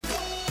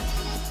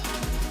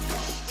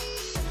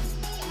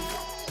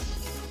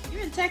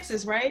Houston,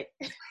 Texas, right?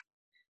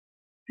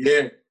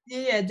 Yeah.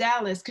 Yeah,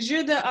 Dallas. Because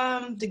you're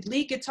the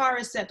lead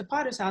guitarist at the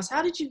Potter's House.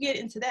 How did you get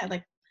into that?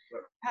 Like,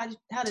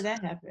 how did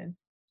that happen?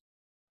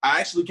 I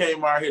actually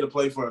came out here to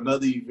play for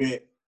another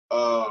event,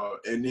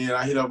 and then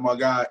I hit up my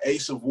guy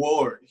Ace of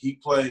Ward. He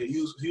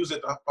was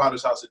at the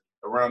Potter's House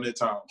around that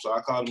time, so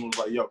I called him and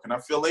was like, "Yo, can I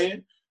fill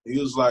in?" He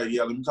was like,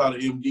 "Yeah, let me call the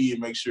MD and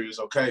make sure it's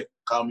okay."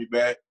 Call me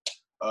back.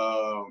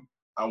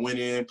 I went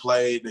in,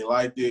 played. They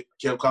liked it.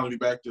 Kept calling me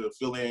back to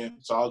fill in,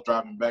 so I was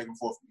driving back and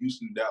forth from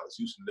Houston to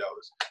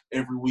Dallas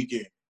every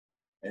weekend.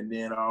 And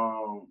then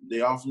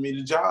they offered me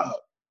the job,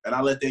 and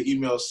I let that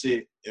email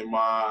sit in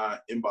my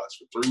inbox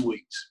for 3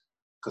 weeks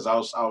because I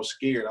was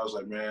scared. I was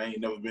like, man, I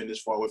ain't never been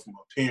this far away from my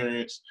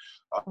parents,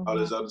 all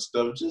this other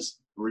stuff, just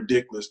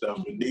ridiculous stuff.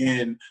 And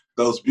then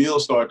those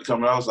bills started to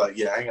come, and I was like,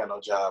 yeah, I ain't got no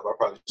job. I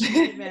probably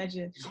should.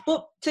 Imagine.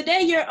 Well,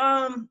 today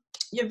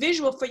your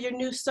visual for your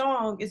new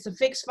song is A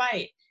Fixed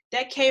Fight.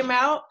 That came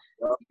out.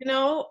 You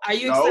know, are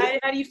you excited?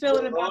 How are you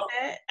feeling about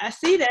that? I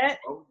see that.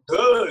 I'm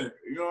good.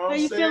 You know what I'm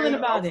saying? How are you feeling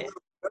about it?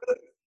 Good.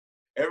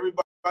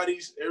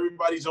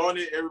 Everybody's on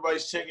it.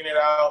 Everybody's checking it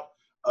out.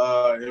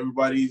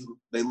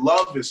 They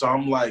love it. So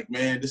I'm like,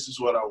 man, this is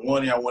what I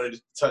wanted. I wanted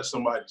to touch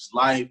somebody's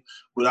life.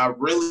 But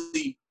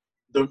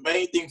the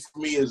main thing for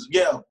me is,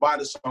 yeah, buy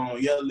the song.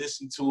 Yeah,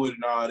 listen to it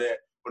and all that.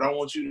 But I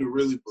want you to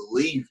really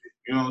believe it.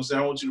 You know what I'm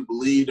saying? I want you to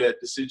believe that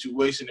the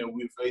situation that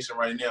we're facing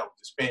right now with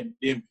this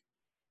pandemic,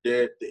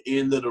 that the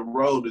end of the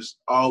road is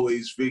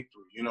always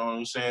victory. You know what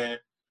I'm saying?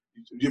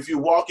 If you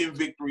walk in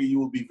victory, you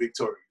will be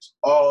victorious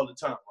all the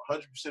time, 100%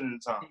 of the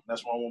time.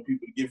 That's what I want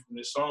people to get from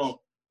this song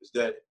is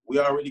that we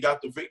already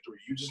got the victory.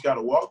 You just got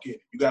to walk in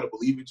it. You got to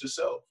believe it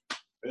yourself.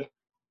 Yeah?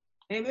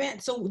 Amen.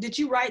 So did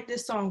you write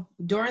this song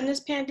during this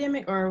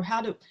pandemic, or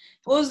what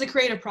was the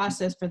creative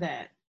process for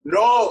that?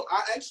 No,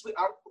 I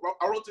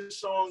wrote this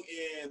song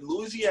in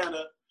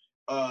Louisiana,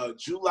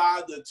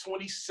 July the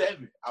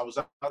 27th. I was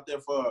out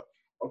there for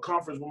a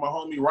conference with my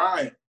homie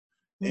Ryan.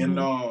 And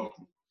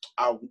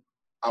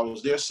I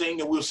was there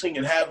singing. We were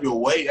singing Have Your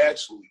Way,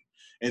 actually.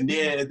 And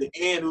then at the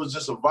end, it was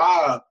just a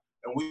vibe.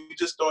 And we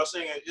just started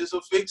singing, It's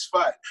a Fixed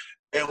Fight.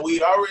 And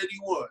we already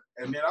won.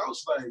 And then I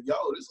was like, yo,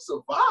 this is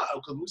a vibe.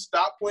 Because we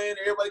stopped playing.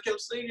 Everybody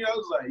kept singing. I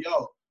was like,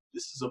 yo,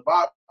 this is a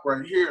vibe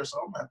right here. So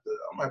I'm going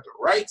to have to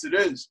write to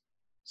this.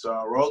 So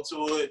I wrote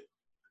to it.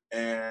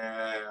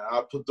 And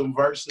I put them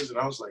verses. And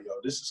I was like, yo,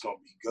 this is going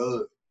to be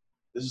good.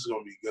 This is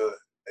going to be good.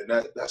 And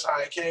that's how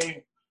it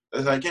came.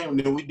 That's how it came. And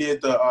then we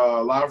did the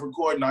live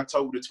recording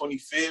October the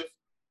 25th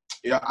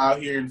out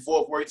here in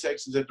Fort Worth,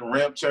 Texas at the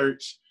Ramp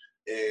Church.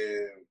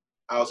 And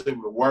I was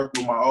able to work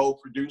with my old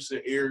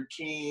producer, Eric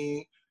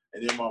King,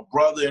 and then my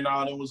brother and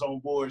all them was on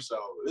board. So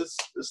it's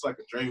like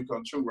a dream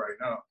come true right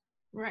now.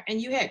 Right.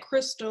 And you had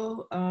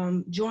Crystal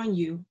join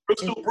you.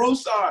 Crystal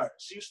Broussard.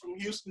 She's from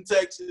Houston,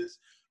 Texas,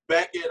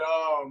 back at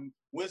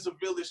Windsor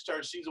Village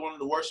Church. She's one of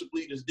the worship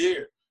leaders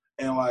there.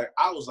 And like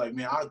I was like,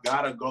 man, I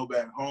gotta go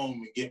back home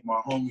and get my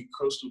homie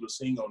Crystal to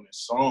sing on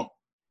this song.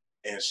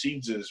 And she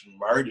just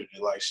murdered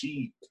it. Like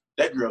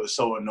that girl is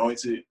so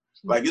anointed.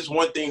 Like it's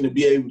one thing to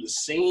be able to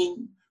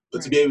sing,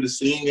 but to be able to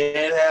sing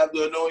and have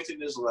the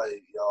anointing is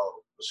like, yo,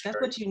 that's crazy.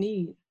 What you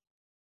need.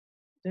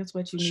 That's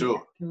what you need.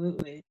 Sure.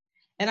 Absolutely.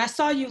 And I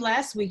saw you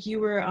last week. You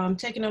were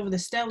taking over the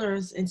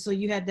Stellars, and so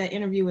you had that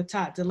interview with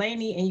Todd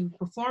Dulaney, and you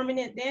were performing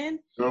it then.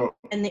 Sure.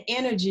 And the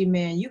energy,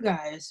 man, you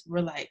guys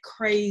were like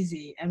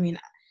crazy. I mean,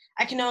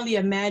 I can only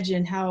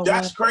imagine how.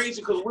 That's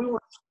crazy because we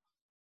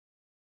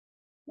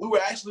were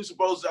actually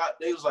supposed to.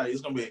 They was like,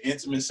 it's gonna be an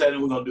intimate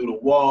setting. We're gonna do the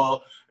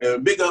wall.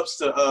 And big ups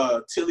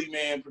to Tilly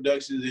Man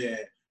Productions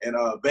and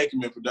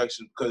Bakerman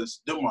Productions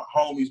because they're my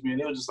homies, man.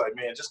 They were just like,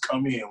 man, just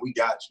come in. We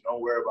got you.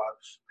 Don't worry about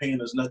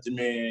paying us nothing,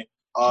 man.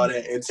 All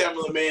that. And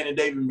Tamala Man and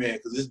David Man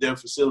because it's their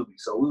facility.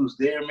 So we was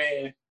there,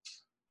 man.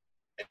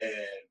 And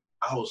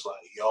I was like,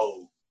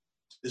 yo,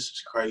 this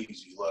is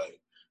crazy. Like.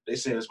 They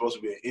said it's supposed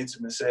to be an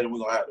intimate setting. We're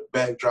going to have the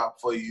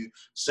backdrop for you.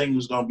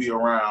 Singers going to be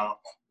around.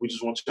 We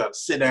just want y'all to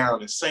sit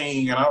down and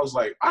sing. And I was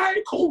like, all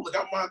right, cool. I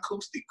got my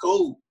acoustic,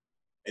 cool.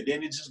 And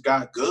then it just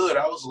got good.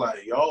 I was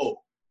like, yo,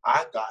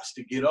 I got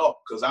to get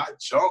up because I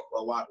jump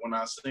a lot when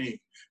I sing.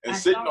 And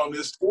sitting on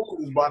this stool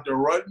is about to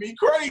run me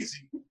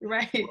crazy.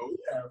 Right. But we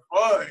had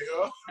fun,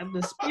 yo. And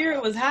the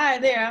spirit was high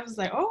there. I was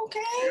like, okay.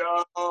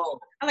 Yo.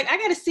 I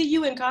got to see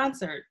you in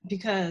concert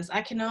because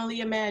I can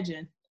only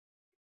imagine.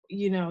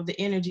 You know, the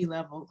energy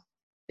level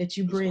that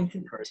you bring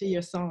to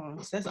your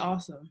songs. That's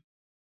awesome.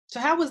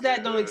 So how was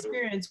that though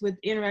experience with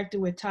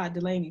interacting with Todd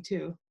Dulaney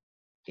too?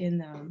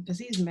 Because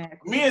he's mad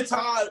cool. Me and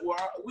Todd,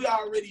 we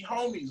already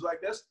homies.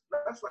 Like that's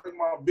like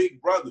my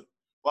big brother.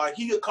 Like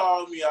he could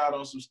call me out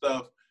on some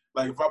stuff.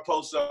 Like if I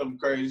post something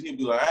crazy, he'd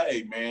be like,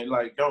 hey man,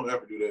 like don't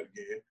ever do that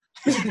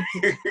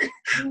again.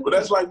 But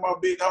that's like my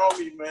big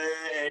homie,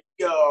 man.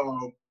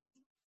 And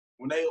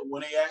when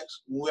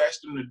we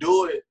asked him to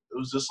do it, it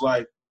was just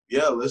like,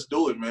 yeah, let's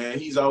do it, man.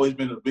 He's always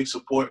been a big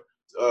support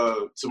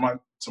to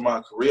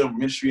my career,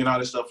 ministry, and all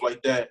this stuff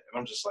like that. And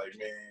I'm just like,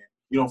 man,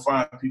 you don't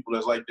find people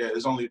that's like that.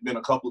 There's only been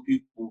a couple of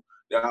people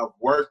that I've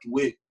worked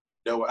with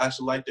that were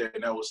actually like that,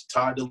 and that was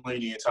Todd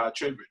Dulaney and Todd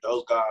Tribbett.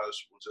 Those guys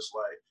were just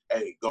like,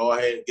 hey, go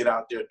ahead, get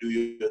out there, do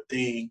your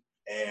thing,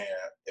 and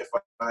if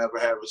I ever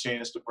have a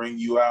chance to bring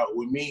you out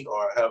with me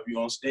or have you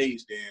on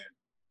stage, then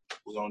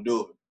we're gonna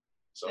do it.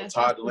 So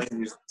Todd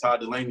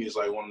Dulaney is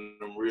like one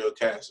of them real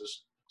cats.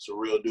 It's a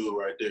real dude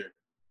right there.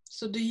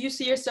 So do you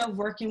see yourself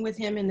working with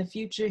him in the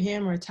future,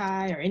 him or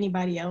Ty or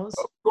anybody else?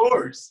 Of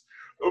course.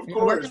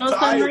 You're working on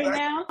something right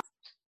now?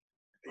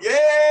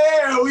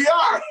 Yeah, we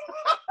are.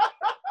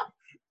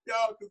 Yo,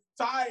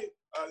 Ty,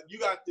 you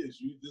got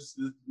this.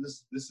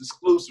 This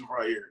exclusive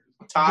right here.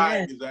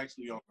 Ty is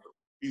actually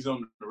he's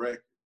on the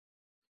record.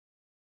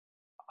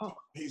 Oh.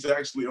 He's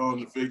actually on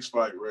the Fixed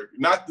Fight record.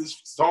 Not this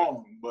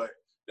song, but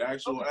the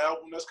actual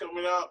album that's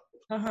coming out.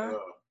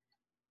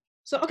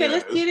 So,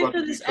 let's get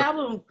into this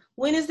album.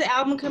 When is the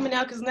album coming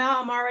out? Because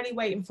now I'm already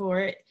waiting for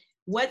it.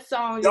 What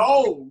song?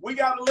 Yo, we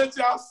got to let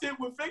y'all sit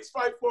with Fixed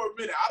Fight for a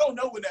minute. I don't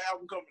know when the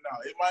album coming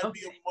out. It might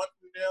be a month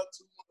from now,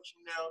 2 months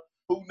from now.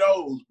 Who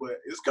knows?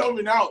 But it's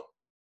coming out.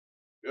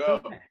 Yeah.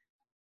 Okay.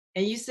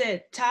 And you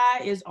said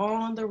Ty is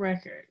on the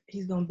record.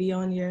 He's going to be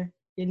on your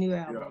new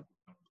album.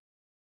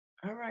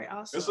 Yeah. All right,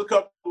 awesome. There's a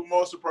couple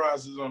more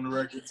surprises on the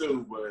record,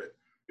 too. But,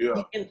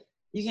 yeah.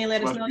 You can't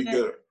let us know that?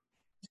 Good.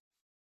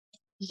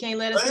 You can't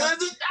let us know? I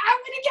already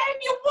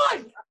gave you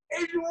one.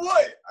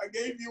 I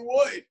gave you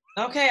one.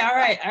 Okay, all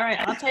right.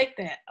 I'll take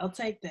that.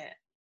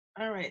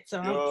 All right,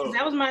 so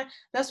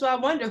that's what I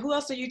wonder. Who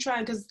else are you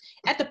trying? Because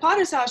at the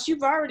Potter's House,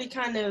 you've already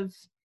kind of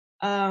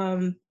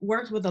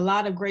worked with a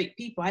lot of great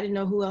people. I didn't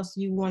know who else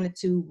you wanted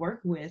to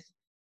work with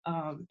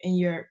in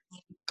your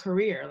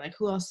career. Like,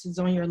 who else is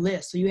on your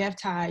list? So you have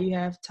Ty, you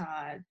have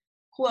Todd.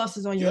 Who else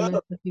is on your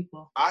list of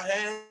people? I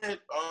had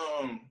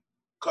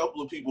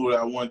couple of people that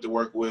I wanted to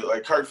work with,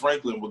 like Kirk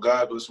Franklin, but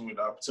God blessed me with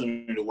the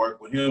opportunity to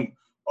work with him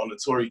on the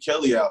Tori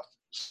Kelly album.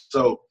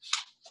 So,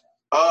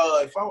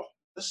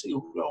 let's see,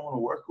 who do I want to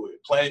work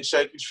with? Planet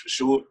Shakers for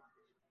sure.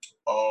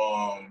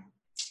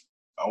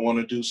 I want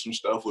to do some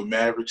stuff with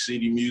Maverick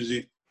City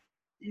Music,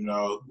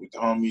 with the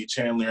homie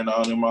Chandler and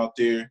all them out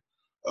there.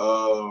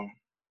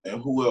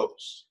 And who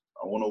else?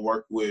 I want to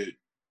work with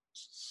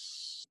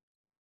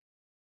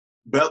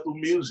Bethel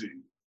Music.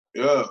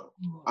 Yeah,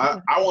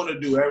 I want to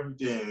do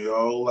everything,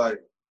 yo.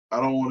 Like,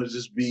 I don't want to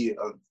just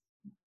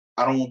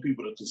I don't want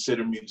people to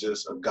consider me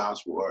just a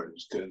gospel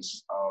artist,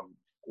 because I'm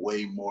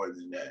way more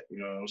than that. You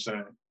know what I'm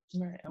saying?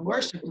 Right, a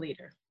worship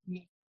leader.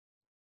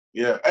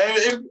 Yeah,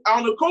 and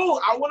on the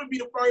cool, I want to be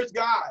the first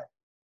guy.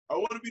 I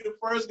want to be the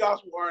first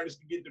gospel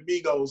artist to get the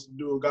Migos to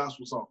do a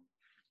gospel song.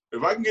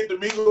 If I can get the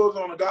Migos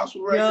on a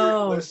gospel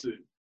record,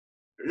 listen,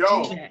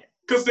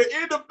 because the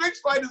end of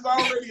Fixed Fight is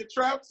already a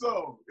trap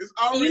song. It's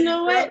already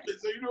trapping,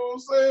 so you know what I'm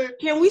saying?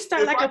 Can we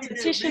start like a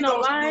petition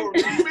online?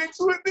 Remix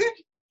with it?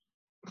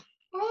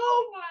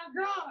 Oh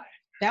my God.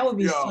 That would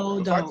be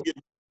so dope.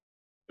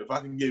 If I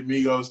can get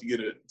Migos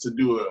to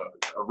do a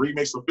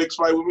remix of Fixed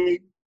Fight with me,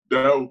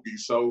 that would be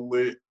so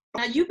lit.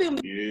 Now, you've been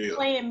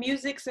playing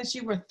music since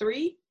you were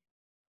 3?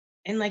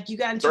 And like you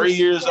got into 3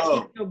 years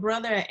old. Your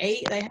brother at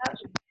 8? Like,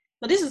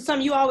 so this is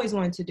something you always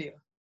wanted to do.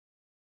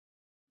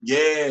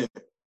 Yeah.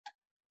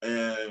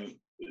 And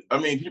I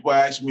mean, people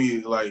ask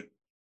me, like,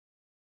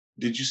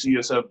 did you see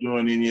yourself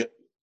doing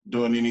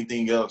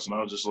anything else? And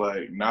I was just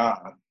like, nah,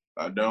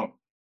 I don't.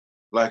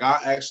 Like, I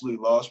actually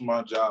lost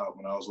my job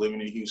when I was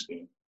living in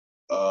Houston.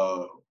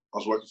 I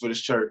was working for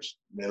this church.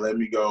 They let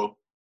me go.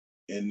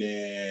 And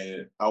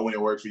then I went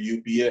and worked for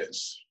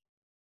UPS.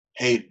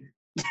 Hated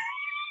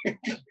it.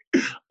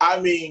 I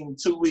mean,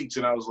 2 weeks,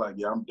 and I was like,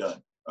 yeah, I'm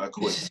done. I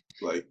quit.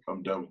 Like,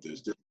 I'm done with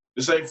this.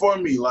 This ain't for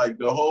me. Like,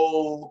 the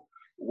whole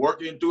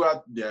working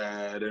throughout,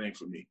 that ain't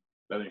for me.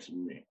 That ain't for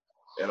me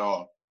at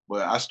all.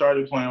 But I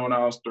started playing when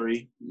I was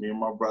 3, me and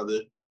my brother.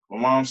 My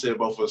mom said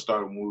both of us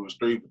started when we was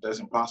 3, but that's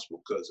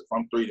impossible, because if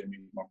I'm 3, that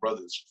means my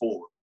brother is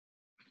 4.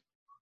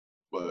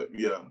 But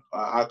yeah,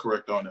 I'll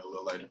correct on that a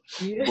little later.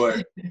 Yeah.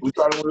 But we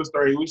started when we was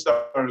 3. We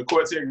started a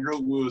quartet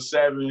group when we was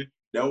 7.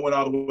 That went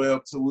all the way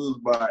up to we was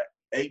about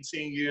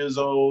 18 years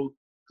old,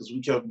 because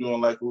we kept doing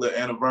like little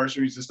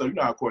anniversaries and stuff. You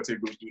know how quartet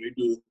groups do. They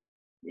do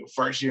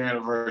first year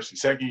anniversary,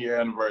 second year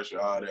anniversary,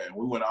 all that. And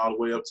we went all the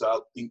way up to, I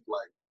think,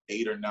 like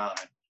 8 or 9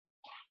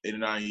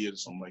 years or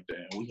something like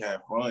that. And we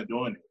had fun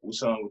doing it. We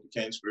sung with the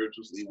King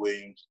Spirituals, Lee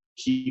Williams,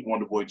 Keith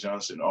Wonderboy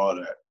Johnson, all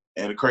that.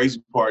 And the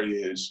crazy part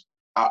is,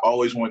 I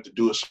always wanted to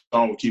do a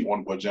song with Keith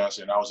Wonderboy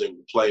Johnson, and I was able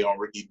to play on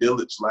Ricky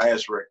Dillard's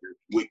last record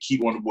with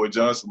Keith Wonderboy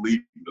Johnson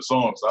leading the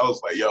song. So I was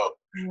like, yo,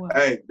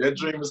 hey, that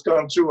dream has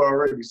come true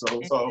already.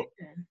 So it's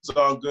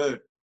all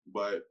good.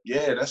 But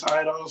yeah, that's how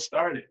it all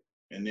started.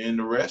 And then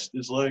the rest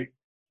is like,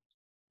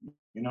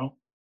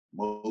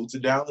 moved to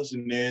Dallas,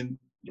 and then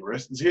the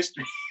rest is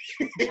history.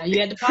 Now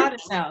you at the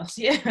Potter's House,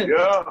 yeah.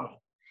 Yeah.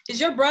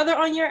 Is your brother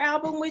on your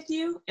album with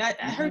you? I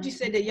heard you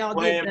say that y'all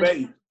playing did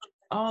bass.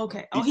 Oh,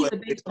 okay. Oh, he's a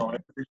bass player.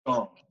 Every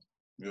song.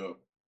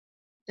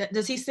 Yeah.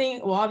 Does he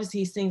sing? Well, obviously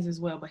he sings as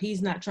well, but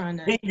he's not trying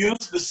to. He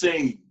used to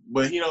sing,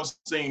 but he don't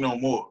sing no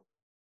more.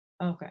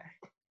 Okay.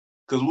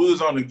 Because we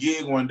was on the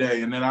gig one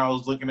day, and then I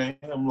was looking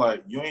at him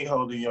like, you ain't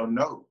holding your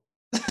note.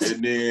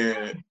 And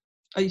then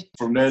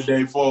from that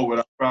day forward,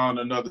 I found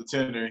another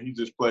tenor, and he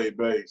just played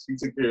bass. He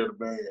took care of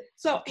the band.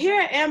 So here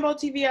at Ambo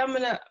TV,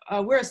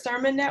 we're a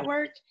sermon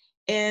network.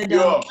 And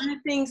one of the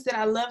things that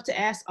I love to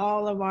ask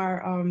all of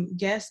our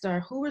guests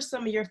are, who are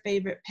some of your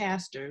favorite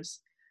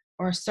pastors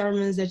or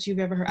sermons that you've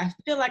ever heard? I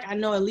feel like I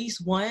know at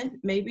least one,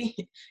 maybe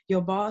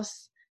your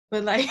boss,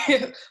 but like,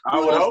 I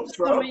would hope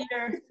so. Some of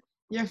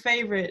your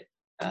favorite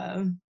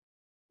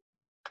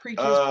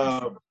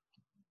preachers?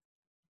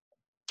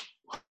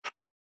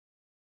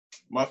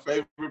 My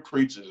favorite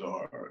preachers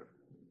are,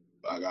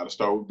 I got to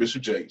start with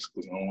Bishop Jakes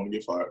because I don't want to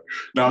get fired.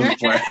 No, I'm just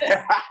playing.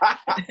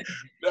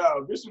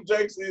 No, Bishop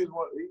Jakes is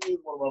one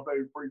of my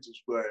favorite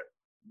preachers, but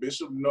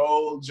Bishop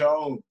Noel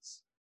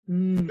Jones,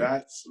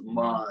 that's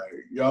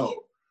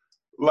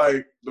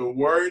like the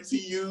words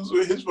he used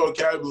with his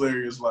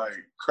vocabulary is like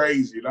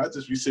crazy. And I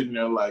just be sitting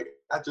there like,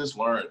 I just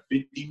learned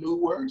 50 new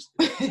words.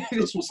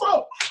 That's what's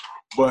up.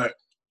 But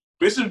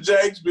Bishop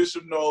Jakes,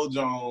 Bishop Noel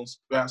Jones,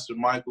 Pastor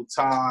Michael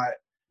Todd,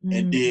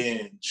 and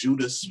then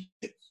Judah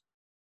Smith.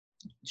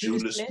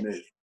 Judah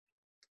Smith.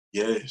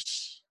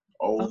 Yes.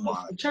 Oh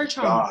my church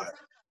God. Home.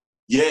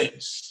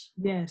 Yes.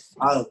 Yes.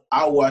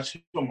 I watch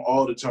him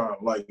all the time.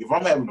 Like if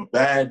I'm having a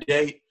bad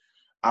day,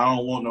 I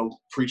don't want no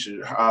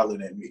preacher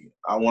hollering at me.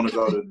 I want to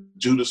go to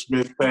Judah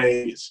Smith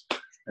page,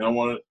 and I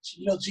want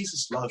to,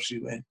 Jesus loves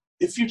you, and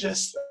if you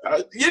just, I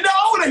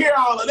want to hear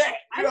all of that.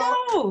 I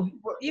know.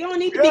 You don't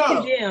need to be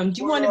condemned.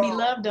 You want to be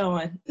loved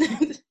on. You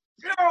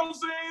know what I'm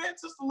saying?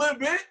 Just a little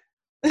bit.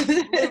 A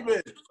little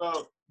bit.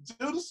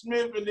 Judah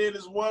Smith, and then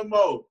there's one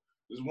more.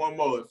 If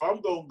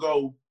I'm going to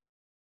go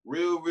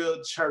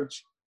real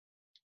churchy,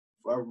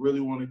 if I really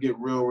want to get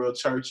real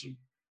churchy,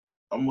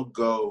 I'm going to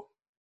go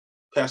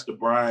Pastor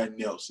Brian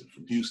Nelson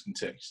from Houston,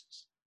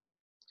 Texas.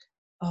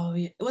 Oh,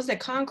 yeah. Was that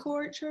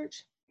Concord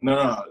Church?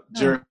 No.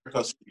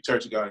 Jericho City,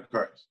 Church of God in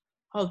Christ.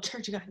 Oh,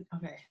 Church of God.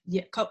 Okay.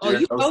 Yeah.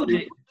 You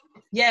Kojic.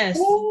 Yes.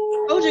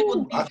 Ooh, Kojic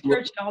would be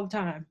church all the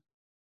time.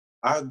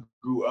 I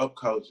grew up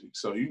Kojic,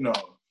 so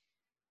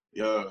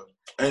yeah.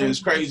 And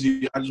it's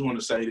crazy. I just want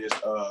to say this.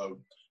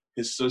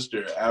 His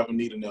sister,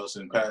 Avenita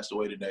Nelson, passed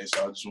away today,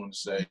 so I just want to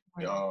say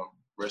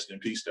rest in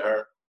peace to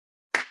her.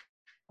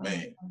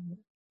 Man,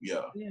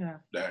 yeah,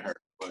 that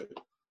hurt, but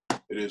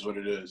it is what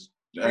it is.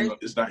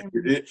 It's not.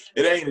 It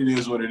ain't. It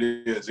is what it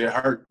is. It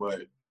hurt,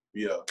 but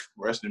yeah,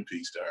 rest in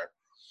peace to her.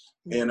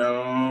 And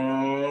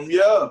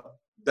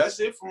that's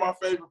it for my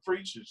favorite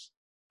preachers.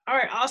 All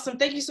right, awesome.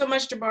 Thank you so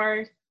much,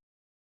 Jabari.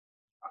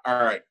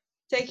 All right.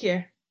 Take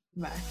care.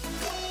 Bye.